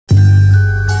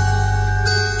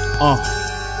What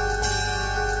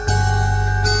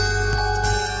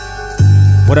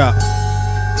up?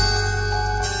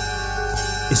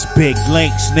 It's Big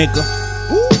Links, nigga.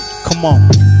 Woo. Come on.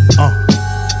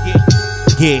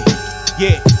 Yeah.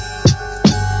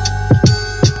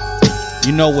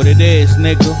 You know what it is,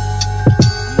 nigga.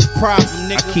 I'm a problem,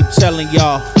 nigga. I keep telling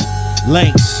y'all,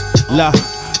 Links,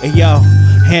 and yo,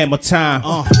 hammer time.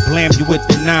 Blam you with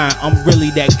the 9. I'm really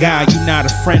that guy. You not a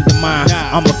friend of mine.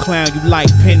 I'm a clown. You like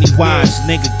Pennywise,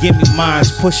 nigga. Give me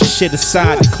mines. Push your shit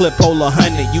aside. The clip hold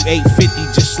 100. You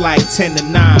 850, just like 10 to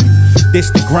 9.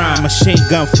 This the grind, machine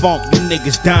gun funk, you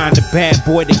niggas dying. The bad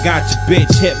boy that got your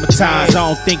bitch hypnotized. I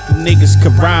don't think you niggas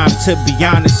can rhyme. To be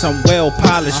honest, I'm well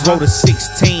polished. Wrote a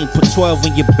 16, put 12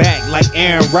 in your back like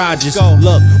Aaron Rodgers.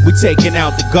 Look, we taking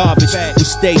out the garbage. We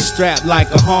stay strapped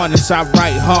like a harness. I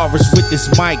write horrors with this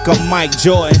mic. I'm Mike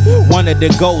Jordan, one of the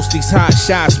ghosts. These hot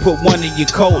shots put one in your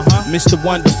coat. Mr.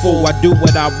 Wonderful, I do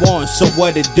what I want, so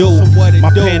what it do?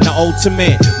 My pen the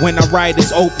ultimate. When I write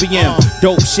it's opium.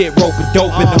 Dope shit, rope a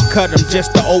dope in them, cut them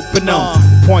just to open them.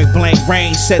 Point blank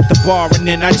range, set the bar and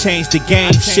then I change the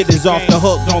game. Shit is off the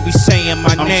hook, don't be saying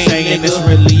my name. Saying it's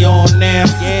really on now.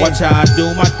 Watch how I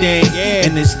do my thing.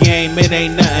 In this game, it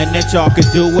ain't nothing that y'all can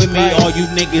do with me. All you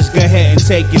niggas, go ahead and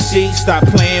take your seat. Stop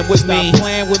playing with me.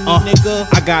 Nigga.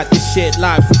 I got this shit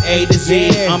live from A to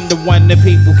Z. I'm the one that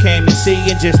people came to see,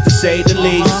 and just to say the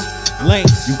least.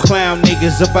 Links, you clown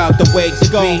niggas about the way to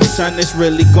go. Son, it's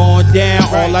really going down.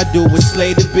 All I do is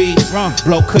slay the beats.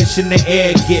 Blow cushion in the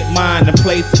air, get mine and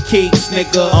play for keeps,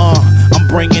 nigga. I'm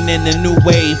bringing in the new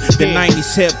wave. The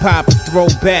 90s hip hop a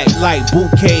throwback like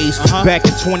bouquets. Back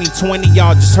in 2020,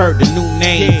 y'all just heard the new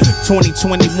name.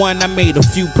 2021, I made a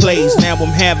few plays. Now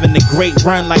I'm having a great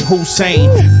run like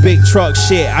Hussein. Big truck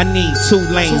shit, I need 2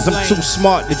 lanes. I'm too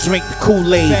smart to drink the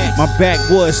Kool-Aid. My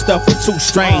backwood stuff with 2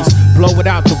 strains. Blow it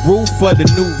out the roof for the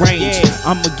new range.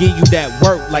 I'ma give you that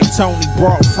work like Tony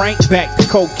brought Frank back to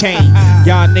cocaine.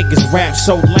 Y'all niggas rap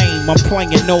so lame, I'm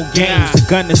playing no games. The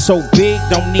gun is so big,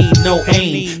 don't need no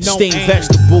aim. Sting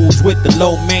vegetables with the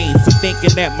low main. For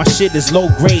thinking that my shit is low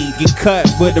grade. Get cut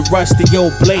with the rust of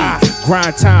your blade.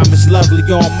 Grind time is lovely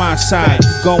on my side.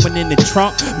 Going in the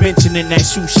trunk, mentioning that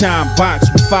shoe shine box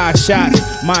with 5 shots.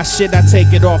 My shit, I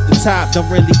take it off the top. Don't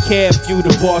really care if you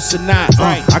the boss or not.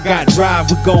 I got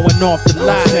drive, we going off the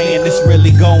lot. And it's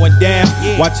really going down.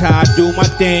 Watch how I do my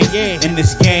thing. In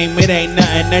this game, it ain't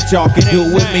nothing that y'all can do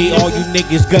with me. All you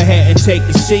niggas, go ahead and take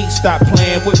a seat. Stop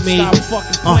playing with me. I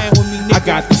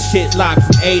got this shit locked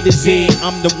from A to Z.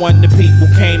 I'm the one that people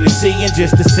came to see, and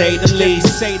just to say the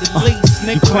least. You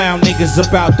clown niggas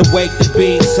about to wake the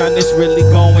beat. Son, it's really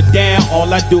going down.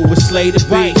 All I do is slay the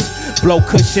beats. Blow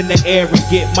cushion in the air and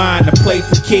get mine to play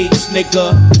for keeps,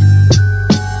 nigga.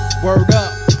 Word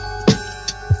up.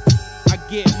 I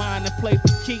get mine to play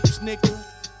for keeps, nigga.